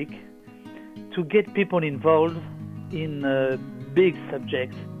logic to get people involved in big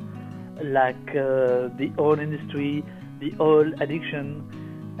subjects like the oil industry, the oil addiction,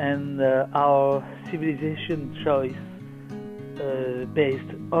 and our civilization choice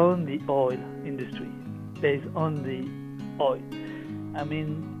based on the oil industry, based on the oil.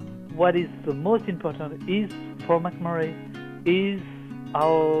 What is the most important is for McMurray is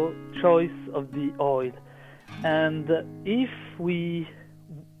our choice of the oil. And if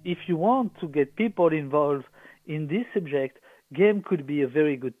you want to get people involved in this subject, game could be a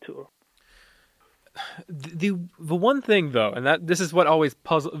very good tool. The one thing though, and that this is what always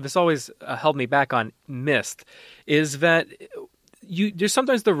held me back on Myst, is that there's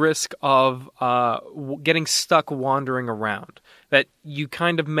sometimes the risk of getting stuck wandering around, that you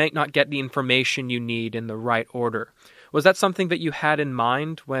kind of might not get the information you need in the right order. Was that something that you had in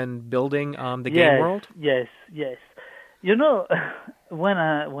mind when building the game world? Yes. When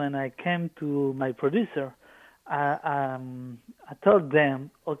I came to my producer, I told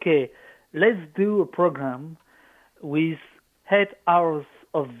them, okay, let's do a program with 8 hours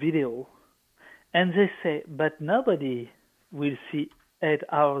of video. And they say, but nobody will see 8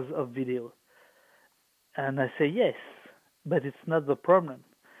 hours of video. And I say, yes, but it's not the problem.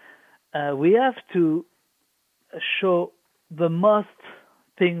 We have to show the most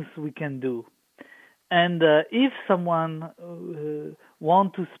things we can do. And if someone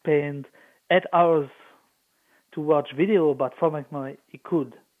want to spend 8 hours to watch video about Fort McMurray, he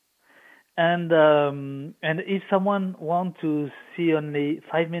could. And if someone want to see only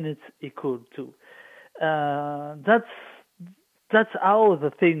 5 minutes, he could too. That's how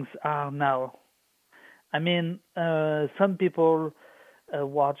the things are now. I mean, some people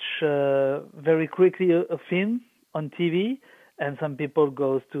watch very quickly a film on TV, and some people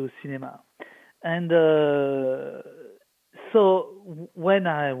goes to cinema. And so when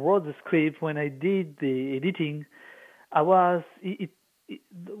I wrote the script, when I did the editing, what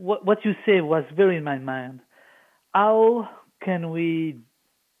you say was very in my mind. How can we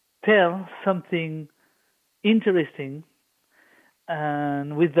tell something interesting,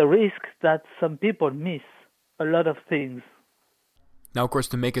 and with the risk that some people miss a lot of things? Now, of course,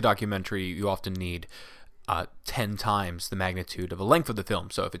 to make a documentary, you often need 10 times the magnitude of the length of the film.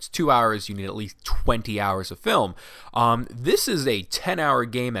 So if it's 2 hours, you need at least 20 hours of film. This is a 10-hour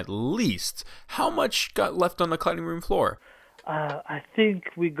game at least. How much got left on the cutting room floor? I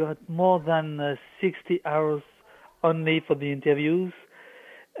think we got more than 60 hours only for the interviews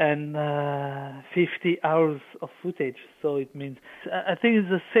and 50 hours of footage. So it means, I think it's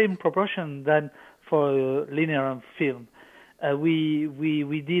the same proportion than for linear film.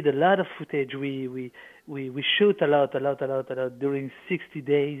 We did a lot of footage. We shoot a lot during 60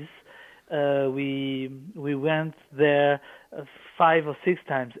 days. We went there 5 or 6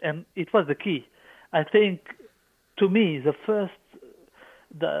 times, and it was the key. I think, to me, the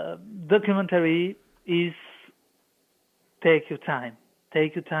documentary is take your time.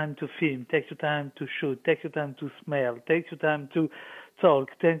 Take your time to film. Take your time to shoot. Take your time to smell. Take your time to talk.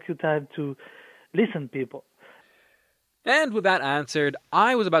 Take your time to listen, people. And with that answered,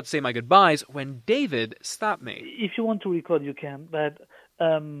 I was about to say my goodbyes when David stopped me. If you want to record, you can, but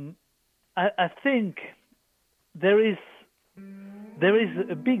I think there is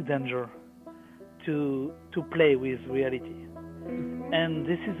a big danger to play with reality, and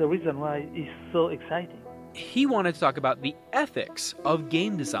this is the reason why it's so exciting. He wanted to talk about the ethics of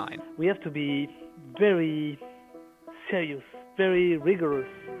game design. We have to be very serious, very rigorous,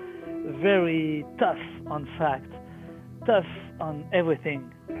 very tough on fact, tough on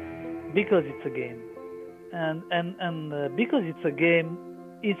everything, because it's a game, and because it's a game,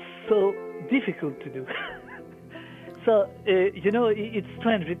 it's so difficult to do. So it's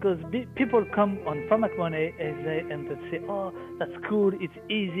strange because people come on Formac Money and they say, "Oh, that's cool, it's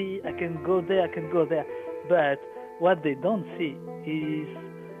easy, I can go there." But what they don't see is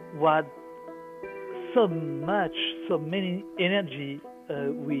what so many energy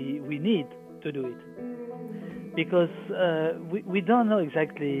we need to do it. Because we don't know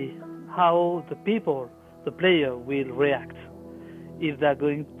exactly how the player will react. If they're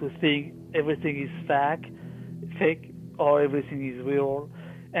going to think everything is fake, or everything is real.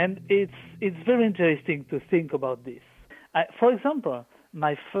 And it's very interesting to think about this. For example,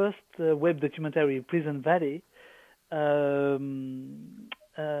 my first web documentary, Prison Valley,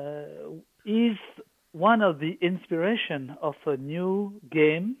 is one of the inspiration of a new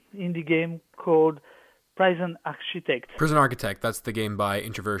indie game called Prison Architect. Prison Architect, that's the game by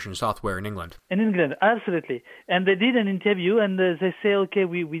Introversion Software in England. In England, absolutely. And they did an interview, and they say, okay,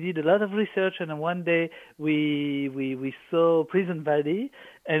 we did a lot of research, and one day we saw Prison Valley,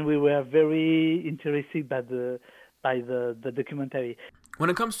 and we were very interested by the documentary. When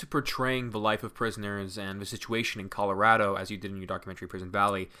it comes to portraying the life of prisoners and the situation in Colorado, as you did in your documentary Prison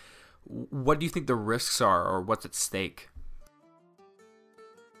Valley, what do you think the risks are, or what's at stake?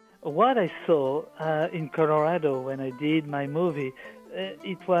 What I saw in Colorado when I did my movie,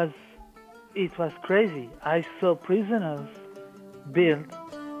 it was crazy. I saw prisoners build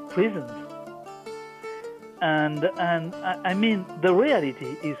prisons, and I mean the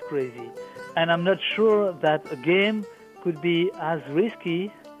reality is crazy, and I'm not sure that a game could be as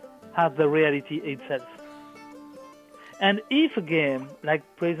risky as the reality itself. And if a game like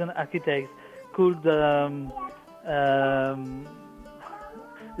Prison Architect could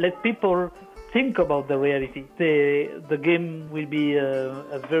let people think about the reality, the game will be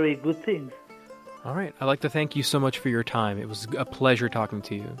a very good thing. All right. I'd like to thank you so much for your time. It was a pleasure talking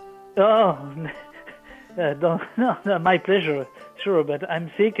to you. Oh, no, my pleasure. Sure, but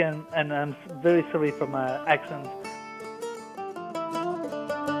I'm sick and I'm very sorry for my accent.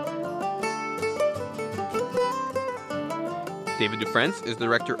 David Dufresne is the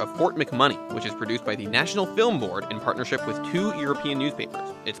director of Fort McMoney, which is produced by the National Film Board in partnership with 2 European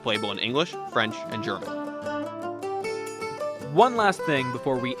newspapers. It's playable in English, French, and German. One last thing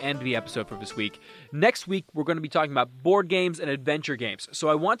before we end the episode for this week. Next week, we're going to be talking about board games and adventure games. So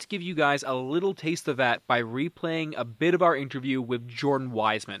I want to give you guys a little taste of that by replaying a bit of our interview with Jordan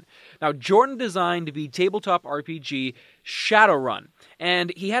Wiseman. Now, Jordan designed the tabletop RPG Shadowrun,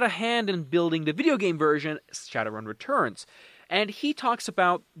 and he had a hand in building the video game version, Shadowrun Returns. and he talks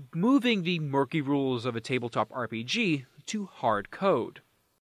about moving the murky rules of a tabletop RPG to hard code.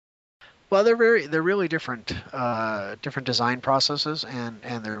 Well, they're really different design processes, and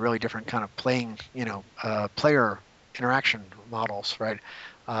they're really different kind of player interaction models, right?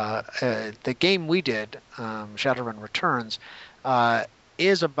 The game we did, Shadowrun Returns,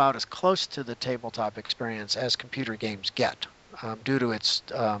 is about as close to the tabletop experience as computer games get, due to its,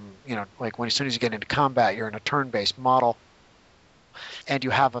 like as soon as you get into combat, you're in a turn-based model, and you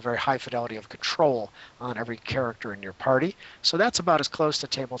have a very high fidelity of control on every character in your party. So that's about as close to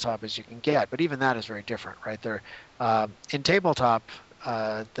tabletop as you can get, but even that is very different, right? There, in tabletop,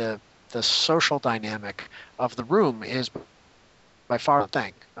 the social dynamic of the room is by far the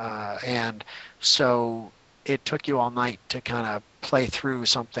thing, and so it took you all night to kind of play through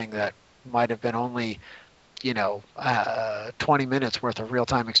something that might have been only 20 minutes worth of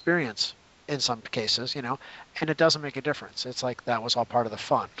real-time experience in some cases, and it doesn't make a difference. It's like that was all part of the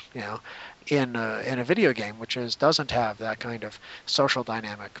fun, in a video game, which doesn't have that kind of social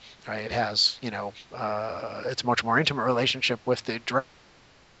dynamic, right? It has, it's a much more intimate relationship with the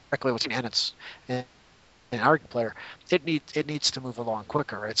directly with, and it's an argument player. It needs to move along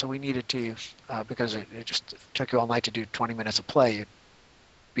quicker, right? So we needed to, because it just took you all night to do 20 minutes of play, you'd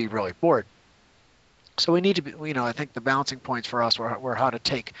be really bored. So we need to be, I think the balancing points for us were how to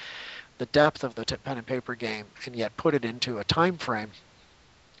take the depth of the pen and paper game and yet put it into a time frame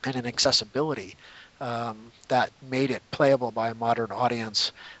and an accessibility that made it playable by a modern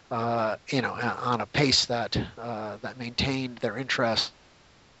audience, on a pace that maintained their interest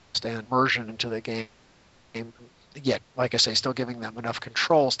and immersion into the game. Yet, like I say, still giving them enough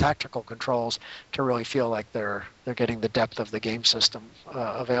controls, tactical controls, to really feel like they're getting the depth of the game system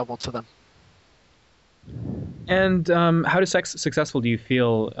available to them. And how successful do you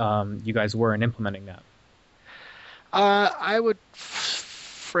feel you guys were in implementing that? I would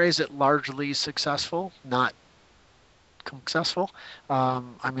phrase it largely successful, not successful.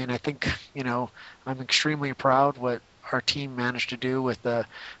 I think, I'm extremely proud what our team managed to do with the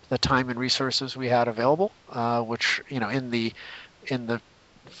time and resources we had available, which, in the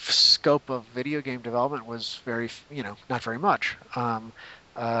scope of video game development was very, not very much.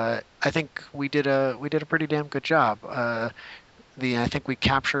 I think we did a pretty damn good job. I think we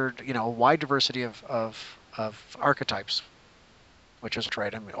captured, a wide diversity of archetypes, which is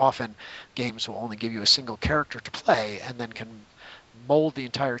right. Often games will only give you a single character to play and then can mold the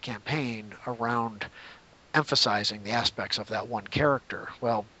entire campaign around emphasizing the aspects of that one character.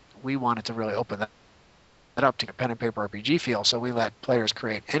 Well, we wanted to really open that up to a pen and paper RPG feel, so we let players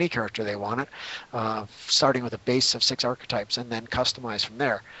create any character they wanted, starting with a base of 6 archetypes and then customize from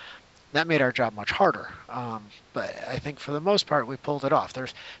there. That made our job much harder, but I think for the most part we pulled it off.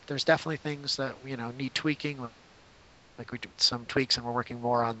 There's definitely things that need tweaking, like we did some tweaks, and we're working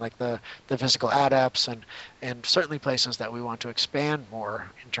more on like the physical adapts, and certainly places that we want to expand more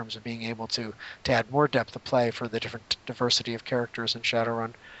in terms of being able to add more depth of play for the different diversity of characters in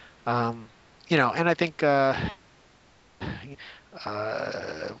Shadowrun. And I think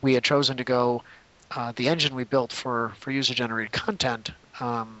we had chosen to go, the engine we built for user-generated content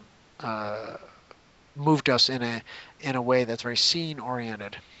moved us in a way that's very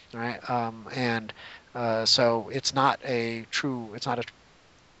scene-oriented, right? So it's not a true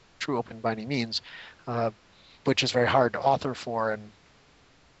open by any means, which is very hard to author for,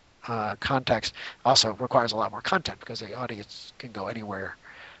 and context also requires a lot more content because the audience can go anywhere.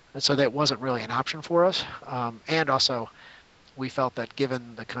 And so that wasn't really an option for us. And also, we felt that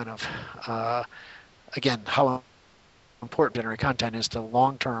given the kind of, again, how important generated content is to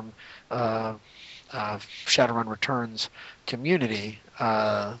long-term Shadowrun Returns community,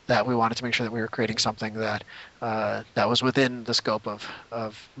 that we wanted to make sure that we were creating something that was within the scope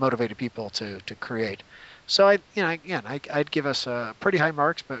of motivated people to create. So I'd give us pretty high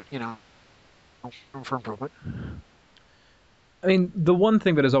marks, but room for improvement. I mean, the one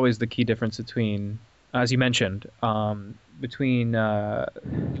thing that is always the key difference between, as you mentioned, between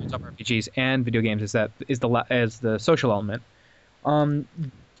tabletop RPGs and video games is the social element.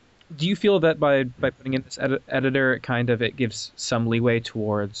 Do you feel that by putting in this editor, it gives some leeway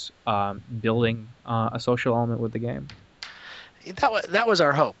towards building a social element with the game? That was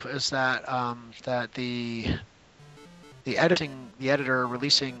our hope, is that that the editor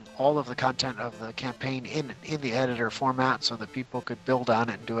releasing all of the content of the campaign in the editor format so that people could build on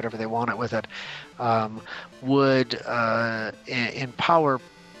it and do whatever they wanted with it, would empower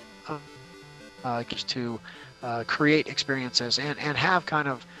just to create experiences and have kind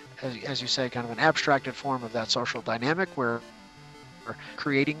of, as you say, kind of an abstracted form of that social dynamic where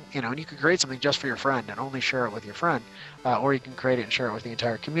creating, and you can create something just for your friend and only share it with your friend, or you can create it and share it with the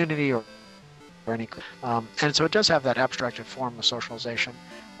entire community or any. And so it does have that abstracted form of socialization.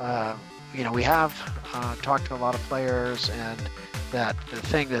 We have talked to a lot of players, and that the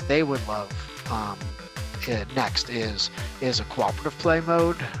thing that they would love next is a cooperative play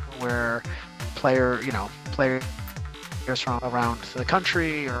mode where players from around the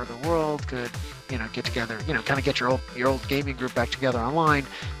country or the world could get together, kind of get your old gaming group back together online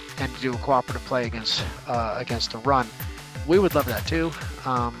and do a cooperative play against a run. We would love that too.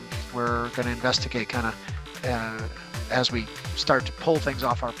 We're going to investigate kind of as we start to pull things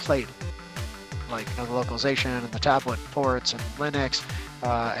off our plate, like the localization and the tablet ports and Linux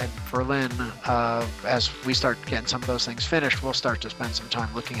and Berlin. As we start getting some of those things finished, we'll start to spend some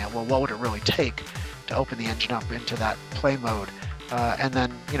time looking at, well, what would it really take to open the engine up into that play mode? And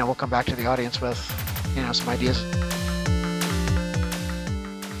then, we'll come back to the audience with, some ideas.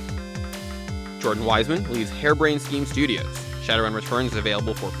 Jordan Wiseman leads Harebrained Scheme Studios. Shadowrun Returns is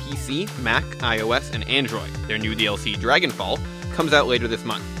available for PC, Mac, iOS, and Android. Their new DLC, Dragonfall, comes out later this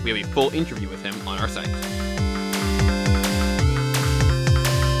month. We have a full interview with him on our site.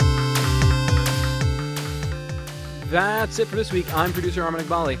 That's it for this week. I'm producer Armin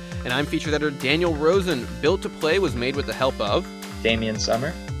Iqbali. And I'm featured editor Daniel Rosen. Built to Play was made with the help of Damien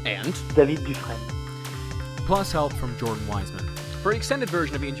Summer and David Dufresne. Plus help from Jordan Wiseman. For an extended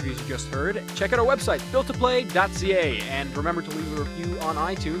version of the interviews you just heard, check out our website, builttoplay.ca, and remember to leave a review on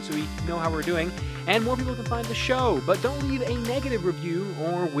iTunes so we know how we're doing, and more people can find the show. But don't leave a negative review,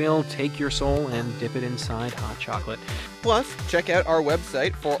 or we'll take your soul and dip it inside hot chocolate. Plus, check out our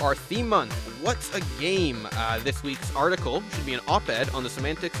website for our theme month, What's a Game? This week's article should be an op-ed on the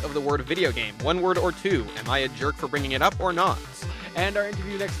semantics of the word video game. One word or two. Am I a jerk for bringing it up or not? And our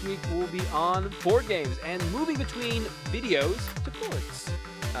interview next week will be on board games and moving between videos to ports.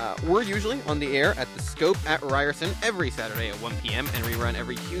 We're usually on the air at the Scope at Ryerson every Saturday at 1 p.m. and rerun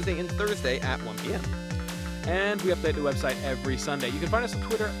every Tuesday and Thursday at 1 p.m. And we update the website every Sunday. You can find us on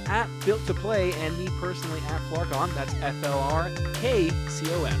Twitter at BuiltToPlay and me personally at Flarkon. That's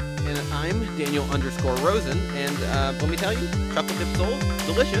FLRKCON. And I'm Daniel_Rosen, and let me tell you, chocolate dip soul,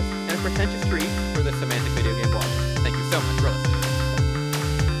 delicious, and a pretentious treat for the Semantic Video Game blog. Thank you so much for listening.